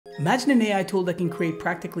Imagine an AI tool that can create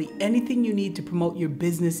practically anything you need to promote your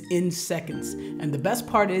business in seconds. And the best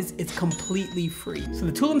part is it's completely free. So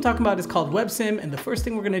the tool I'm talking about is called WebSim, and the first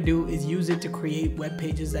thing we're gonna do is use it to create web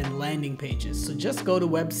pages and landing pages. So just go to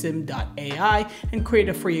websim.ai and create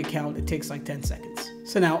a free account. It takes like 10 seconds.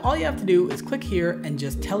 So now all you have to do is click here and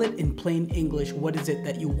just tell it in plain English what is it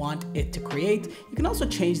that you want it to create. You can also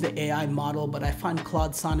change the AI model, but I find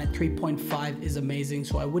Claude Sonnet 3.5 is amazing,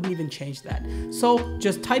 so I wouldn't even change that. So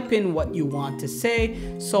just type in what you want to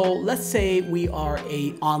say. So let's say we are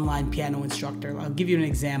an online piano instructor. I'll give you an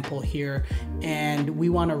example here, and we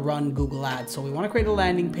want to run Google Ads. So we want to create a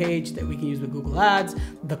landing page that we can use with Google Ads.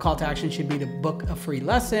 The call to action should be to book a free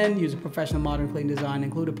lesson, use a professional modern clean design,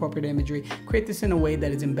 include appropriate imagery, create this in a way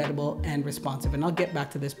that is embeddable and responsive. And I'll get back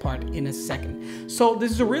to this part in a second. So this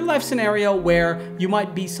is a real life scenario where you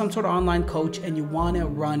might be some sort of online coach and you want to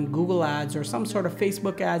run Google Ads or some sort of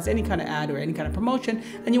Facebook ads, any kind of ad or any kind of promotion,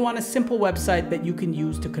 and you want a simple website that you can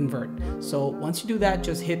use to convert. So once you do that,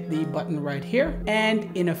 just hit the button right here, and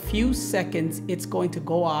in a few seconds, it's going to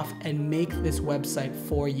go off and make this website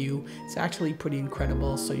for you. It's actually pretty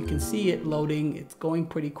incredible. So you can see it loading. It's going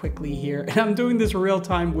pretty quickly here, and I'm doing this real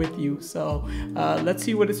time with you. So let's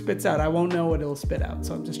see what it spits out. I won't know what it'll spit out.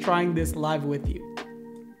 So I'm just trying this live with you.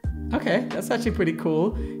 Okay, that's actually pretty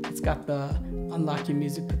cool. It's got the unlock your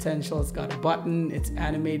music potential. It's got a button. It's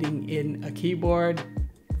animating in a keyboard.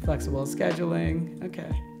 Flexible scheduling. Okay.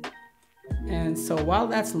 And so while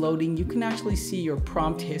that's loading, you can actually see your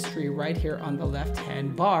prompt history right here on the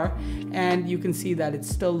left-hand bar, and you can see that it's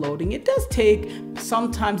still loading. It does take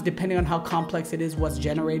sometimes, depending on how complex it is, what's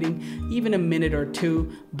generating, even a minute or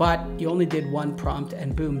two, but you only did one prompt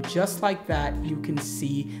and boom, just like that, you can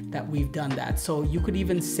see that we've done that. So you could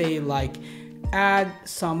even say like, add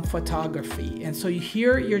some photography. And so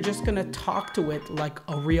here you're just gonna talk to it like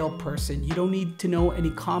a real person. You don't need to know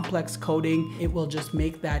any complex coding. It will just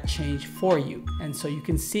make that change for you. And so you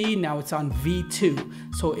can see now it's on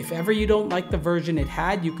V2. So if ever you don't like the version it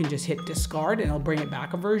had, you can just hit discard and it'll bring it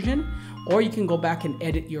back a version, or you can go back and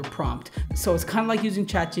edit your prompt. So it's kind of like using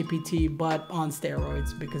ChatGPT, but on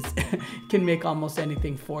steroids, because it can make almost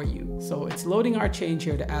anything for you. So it's loading our change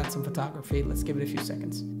here to add some photography. Let's give it a few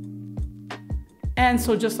seconds. And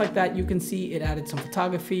so just like that, you can see it added some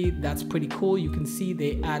photography. That's pretty cool. You can see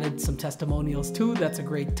they added some testimonials too. That's a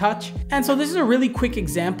great touch. And so this is a really quick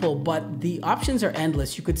example, but the options are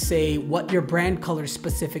endless. You could say what your brand colors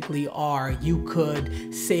specifically are. You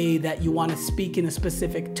could say that you want to speak in a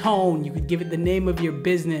specific tone. You could give it the name of your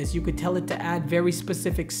business. You could tell it to add very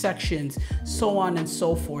specific sections, so on and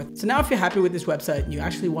so forth. So now if you're happy with this website and you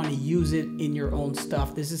actually want to use it in your own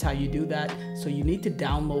stuff, this is how you do that. So you need to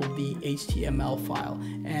download the HTML file.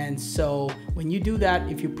 And so when you do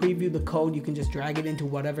that, if you preview the code, you can just drag it into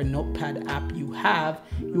whatever notepad app you have.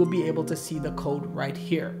 You will be able to see the code right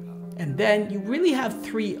here. And then you really have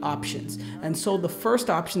three options. And so the first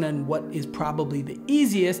option, and what is probably the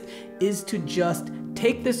easiest, is to just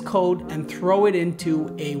take this code and throw it into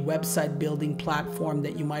a website building platform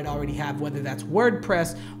that you might already have, whether that's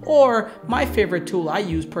WordPress, or my favorite tool I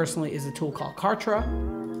use personally is a tool called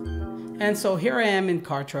Kartra. And so here I am in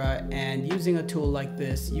Kartra, and using a tool like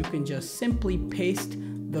this, you can just simply paste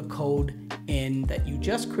the code in that you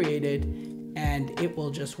just created, and it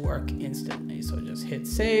will just work instantly. So just hit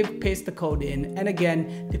save, paste the code in, and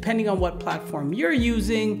again, depending on what platform you're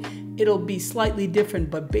using, it'll be slightly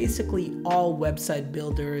different, but basically all website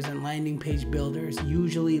builders and landing page builders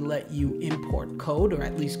usually let you import code, or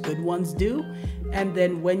at least good ones do. And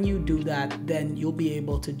then when you do that, then you'll be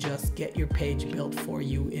able to just get your page built for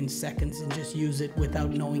you in seconds and just use it without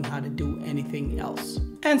knowing how to do anything else.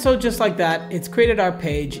 And so just like that, it's created our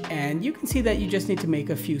page, and you can see that you just need to make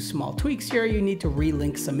a few small tweaks here. You need to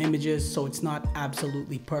relink some images, so it's not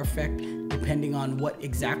absolutely perfect depending on what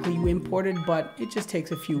exactly you imported, but it just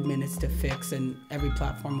takes a few minutes to fix, and every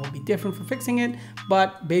platform will be different for fixing it.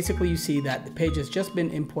 But basically you see that the page has just been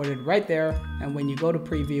imported right there, and when you go to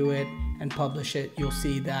preview it and publish it, you'll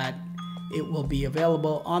see that it will be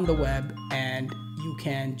available on the web, and you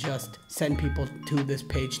can just send people to this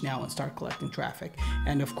page now and start collecting traffic.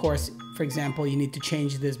 And of course, for example, you need to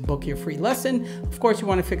change this book your free lesson. Of course, you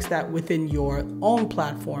want to fix that within your own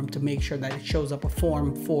platform to make sure that it shows up a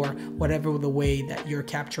form for whatever the way that you're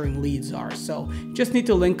capturing leads are. So you just need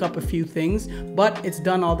to link up a few things, but it's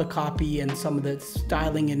done all the copy and some of the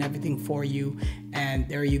styling and everything for you. And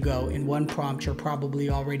there you go. In one prompt, you're probably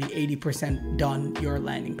already 80% done your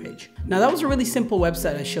landing page. Now that was a really simple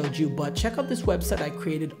website I showed you, but check out this website I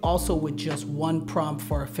created also with just one prompt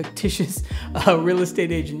for a fictitious real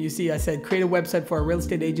estate agent. You see, I said, create a website for a real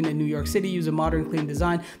estate agent in New York City, use a modern, clean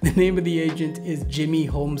design. The name of the agent is Jimmy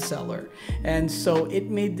Home Seller. And so it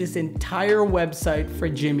made this entire website for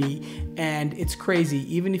Jimmy, and it's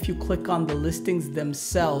crazy. Even if you click on the listings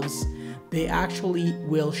themselves, they actually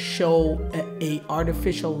will show a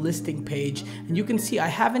artificial listing page. And you can see I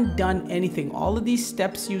haven't done anything. All of these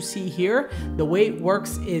steps you see here, the way it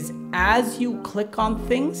works is as you click on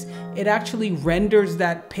things, it actually renders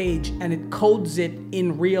that page and it codes it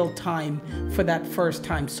in real time for that first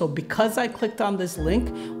time. So because I clicked on this link,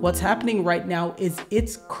 what's happening right now is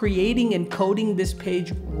it's creating and coding this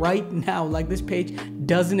page right now. Like this page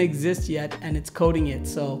doesn't exist yet and it's coding it.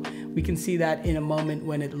 So we can see that in a moment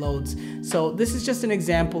when it loads. So this is just an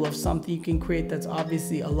example of something you can create that's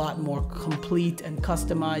obviously a lot more complete and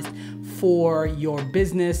customized for your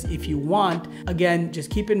business if you want. Again, just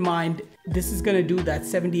keep in mind, this is going to do that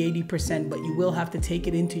 70–80%, but you will have to take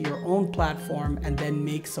it into your own platform and then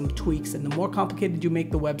make some tweaks. And the more complicated you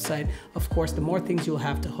make the website, of course, the more things you'll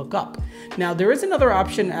have to hook up. Now, there is another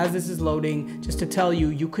option as this is loading, just to tell you,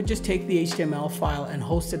 you could just take the HTML file and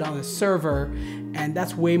host it on a server. And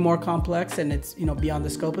that's way more complex and it's, beyond the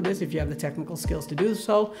scope of this if you have the technical skills to do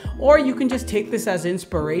so. Or you can just take this as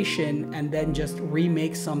inspiration and then just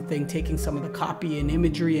remake something, taking some of the copy and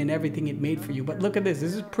imagery and everything it made for you. But look at this.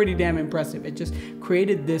 This is pretty damn impressive. It just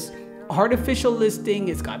created this artificial listing.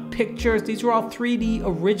 It's got pictures. These are all 3D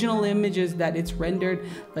original images that it's rendered.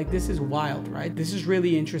 Like, this is wild, right? This is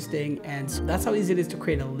really interesting. And so that's how easy it is to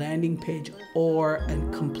create a landing page or a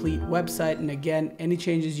complete website. And again, any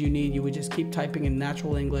changes you need, you would just keep typing in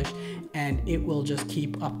natural English and it will just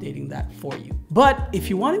keep updating that for you. But if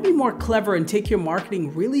you want to be more clever and take your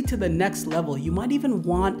marketing really to the next level, you might even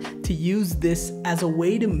want to use this as a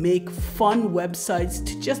way to make fun websites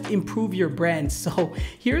to just improve your brand. So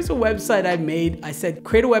here's a website I made. I said,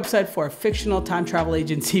 create a website for a fictional time travel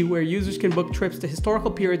agency where users can book trips to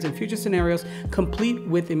historical periods and future scenarios, complete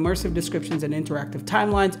with immersive descriptions and interactive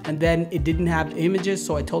timelines. And then it didn't have images,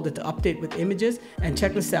 so I told it to update with images. And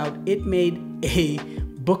check this out, it made a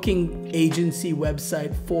booking agency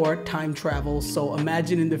website for time travel. So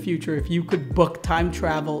imagine in the future if you could book time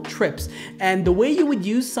travel trips. And the way you would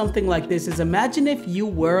use something like this is, imagine if you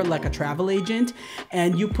were like a travel agent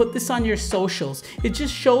and you put this on your socials. It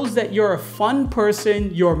just shows that you're a fun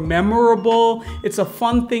person, you're memorable, it's a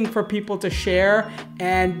fun thing for people to share.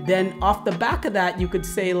 And then off the back of that, you could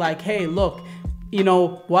say like, hey, look,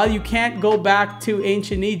 while you can't go back to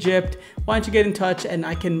ancient Egypt, why don't you get in touch and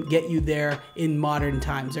I can get you there in modern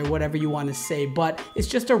times, or whatever you want to say. But it's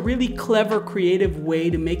just a really clever, creative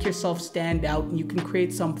way to make yourself stand out, and you can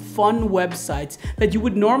create some fun websites that you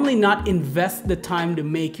would normally not invest the time to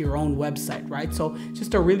make your own website, right? So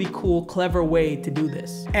just a really cool, clever way to do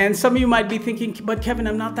this. And some of you might be thinking, but Kevin,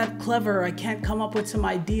 I'm not that clever. I can't come up with some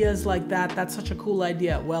ideas like that. That's such a cool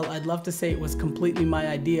idea. Well, I'd love to say it was completely my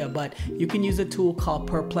idea, but you can use a tool called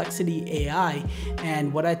Perplexity AI.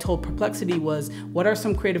 And what I told Perplexity was, what are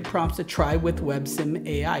some creative prompts to try with WebSim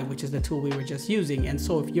AI, which is the tool we were just using. And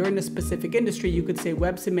so if you're in a specific industry, you could say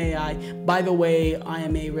WebSim AI, by the way, I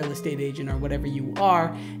am a real estate agent, or whatever you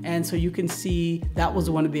are. And so you can see that was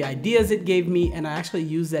one of the ideas it gave me, and I actually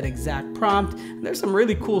used that exact prompt. And there's some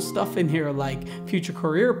really cool stuff in here like future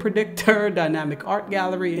career predictor, dynamic art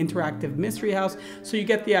gallery, interactive mystery house. So you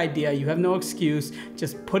get the idea. You have no excuse.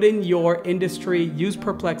 Just put in your industry, use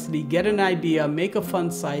Perplexity, get an idea, make a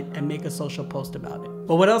fun site, and make a social post about it.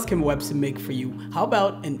 But what else can WebSim make for you? How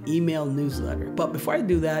about an email newsletter? But before I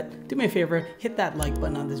do that, do me a favor, hit that like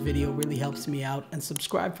button on this video, really helps me out, and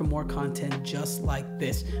subscribe for more content just like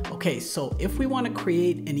this. Okay, so if we want to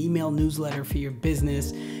create an email newsletter for your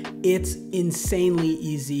business, it's insanely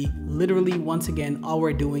easy. Literally, once again, all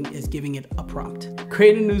we're doing is giving it a prompt.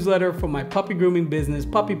 Create a newsletter for my puppy grooming business,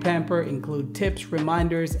 Puppy Pamper, include tips,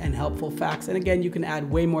 reminders, and helpful facts. And again, you can add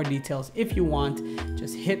way more details if you want.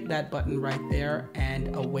 Just hit that button right there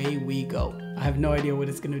and away we go. I have no idea what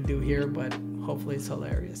it's gonna do here, but hopefully it's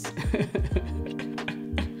hilarious.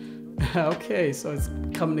 Okay, so it's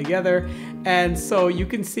coming together. And so you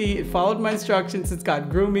can see it followed my instructions. It's got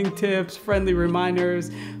grooming tips, friendly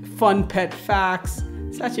reminders, fun pet facts.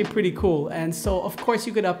 It's actually pretty cool. And so of course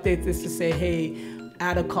you could update this to say, hey,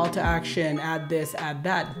 add a call to action, add this, add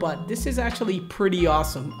that, but this is actually pretty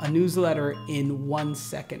awesome, a newsletter in 1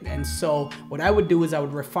 second. And so what I would do is I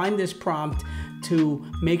would refine this prompt to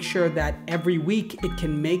make sure that every week it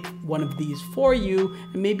can make one of these for you,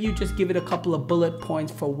 and maybe you just give it a couple of bullet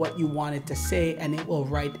points for what you want it to say, and it will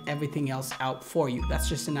write everything else out for you. That's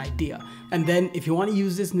just an idea. And then if you want to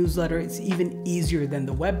use this newsletter, it's even easier than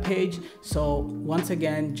the web page. So once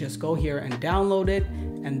again, just go here and download it,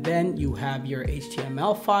 and then you have your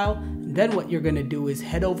HTML file. And then what you're going to do is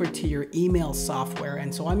head over to your email software.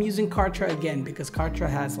 And so I'm using Kartra again because Kartra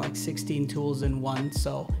has like 16 tools in one,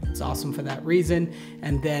 so it's awesome for that reason.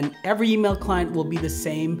 And then every email client will be the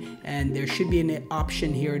same, and there should be an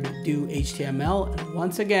option here to do HTML. And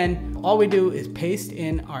once again, all we do is paste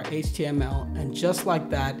in our HTML, and just like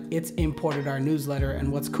that, it's imported our newsletter.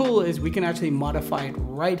 And what's cool is we can actually modify it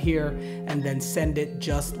right here and then send it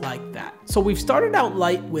just like that. So we've started out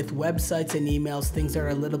light with websites and emails, things that are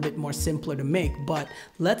a little bit more simpler to make, but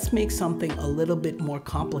let's make something a little bit more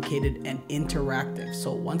complicated and interactive.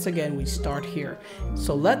 So once again, we start here.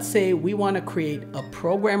 So let's say we want to create a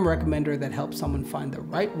program recommender that helps someone find the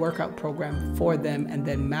right workout program for them and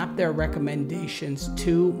then map their recommendations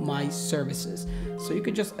to my services. So you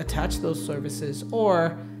could just attach those services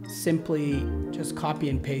or simply just copy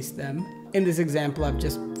and paste them. In this example, I've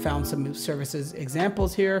just found some services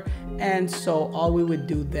examples here. And so all we would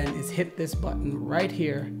do then is hit this button right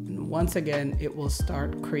here. And once again, it will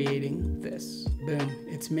start creating this. Boom,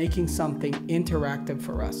 it's making something interactive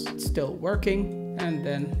for us. It's still working. And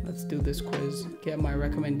then let's do this quiz, get my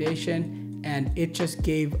recommendation. And it just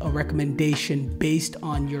gave a recommendation based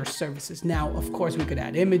on your services. Now, of course, we could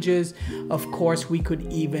add images. Of course, we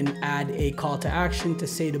could even add a call to action to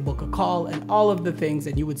say to book a call and all of the things,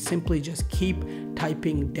 and you would simply just keep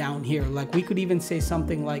typing down here. Like we could even say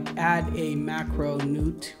something like add a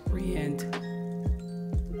macronutrient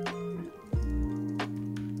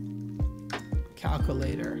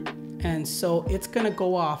calculator. And so it's gonna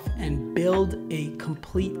go off and build a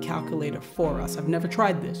complete calculator for us. I've never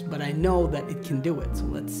tried this, but I know that it can do it. So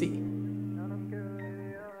let's see.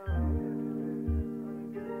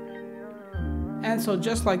 And so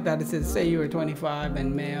just like that, it says, say you were 25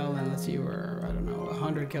 and male, and let's say you were, I don't know,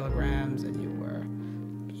 100 kilograms and you were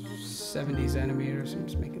 70 centimeters. I'm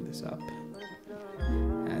just making this up.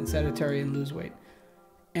 And sedentary and lose weight.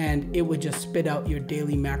 And it would just spit out your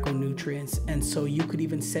daily macronutrients. And so you could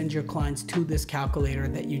even send your clients to this calculator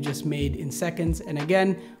that you just made in seconds. And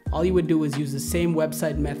again, all you would do is use the same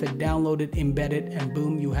website method, download it, embed it, and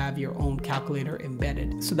boom, you have your own calculator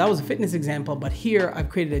embedded. So that was a fitness example, but here I've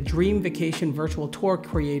created a dream vacation virtual tour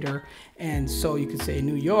creator. And so you could say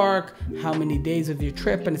New York, how many days of your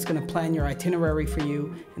trip, and it's gonna plan your itinerary for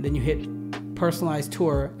you. And then you hit personalized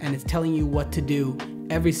tour, and it's telling you what to do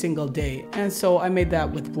every single day. And so I made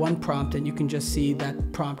that with one prompt, and you can just see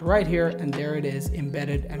that prompt right here, and there it is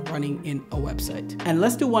embedded and running in a website. And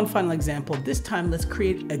let's do one final example. This time, let's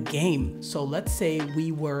create a game. So let's say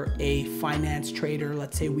we were a finance trader.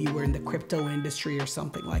 Let's say we were in the crypto industry or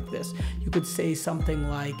something like this. You could say something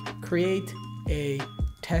like create a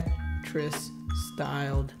Tetris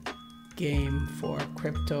styled game for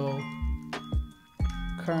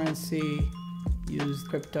cryptocurrency, use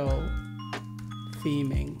crypto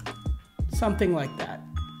theming, something like that.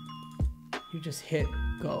 You just hit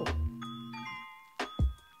go.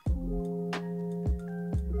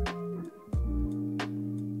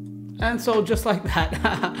 And so just like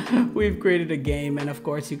that, we've created a game, and of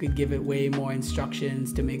course you could give it way more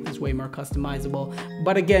instructions to make this way more customizable.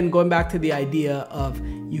 But again, going back to the idea of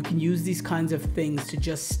you can use these kinds of things to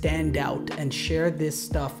just stand out and share this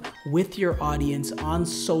stuff with your audience on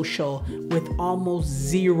social with almost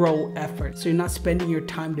zero effort. So you're not spending your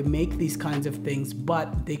time to make these kinds of things,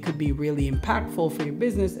 but they could be really impactful for your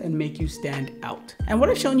business and make you stand out. And what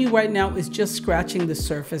I've shown you right now is just scratching the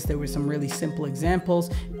surface. There were some really simple examples.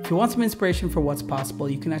 If you want some inspiration for what's possible,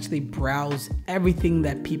 you can actually browse everything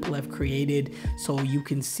that people have created. So you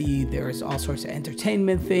can see there's all sorts of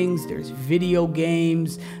entertainment things, there's video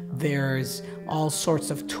games, there's all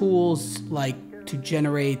sorts of tools like to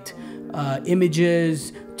generate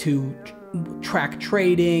images, to track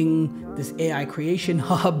trading, this AI creation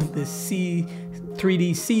hub, this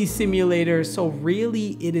 3D simulator. So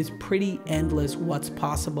really it is pretty endless what's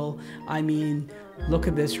possible. I mean, look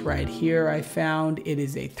at this right here. I found it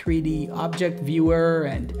is a 3D object viewer,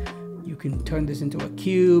 and you can turn this into a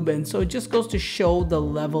cube. And so it just goes to show the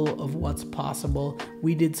level of what's possible.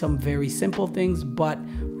 We did some very simple things, but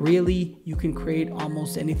Really, you can create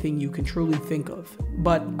almost anything you can truly think of.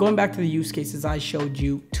 But going back to the use cases I showed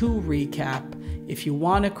you, to recap, if you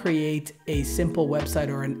want to create a simple website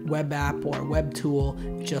or a web app or a web tool,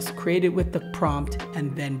 just create it with the prompt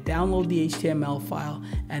and then download the HTML file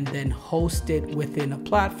and then host it within a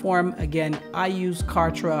platform. Again, I use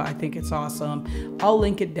Kartra. I think it's awesome. I'll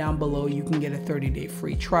link it down below. You can get a 30-day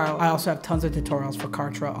free trial. I also have tons of tutorials for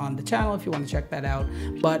Kartra on the channel if you want to check that out.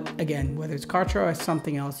 But again, whether it's Kartra or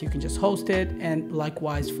something else, you can just host it. And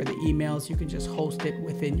likewise for the emails, you can just host it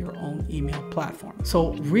within your own email platform.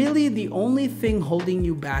 So really the only thing holding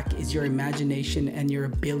you back is your imagination and your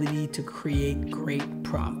ability to create great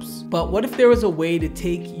prompts. But what if there was a way to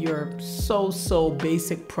take your so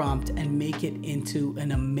basic prompt and make it into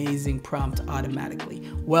an amazing prompt automatically?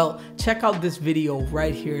 Well, check out this video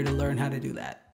right here to learn how to do that.